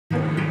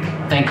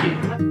Thank you.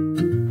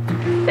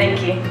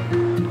 Thank you.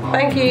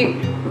 Thank you.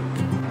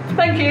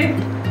 Thank you.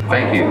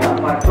 Thank you.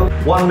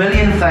 1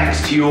 million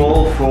thanks to you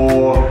all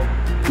for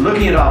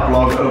looking at our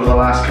blog over the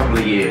last couple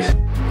of years.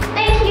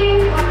 Thank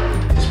you.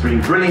 It's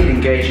been brilliant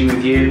engaging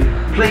with you.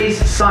 Please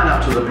sign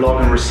up to the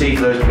blog and receive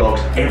those blogs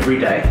every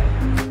day.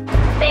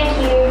 Thank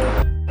you.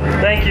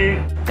 Thank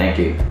you. Thank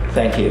you.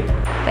 Thank you.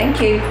 Thank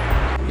you.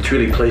 It's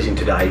really pleasing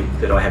today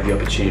that I have the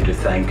opportunity to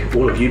thank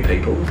all of you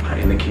people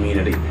in the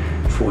community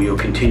for your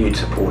continued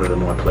support of the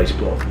My Police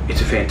blog.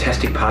 It's a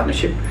fantastic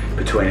partnership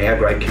between our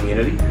great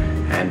community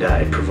and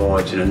it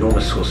provides an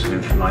enormous source of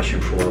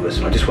information for all of us.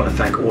 And I just want to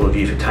thank all of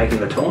you for taking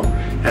the time,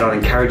 and I'd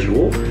encourage you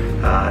all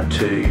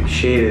to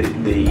share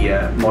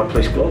the My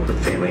Police blog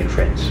with family and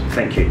friends.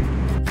 Thank you.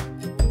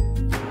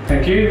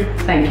 Thank you.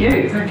 Thank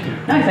you. Thank you.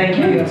 No, thank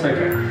you. That's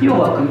okay. You're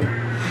welcome.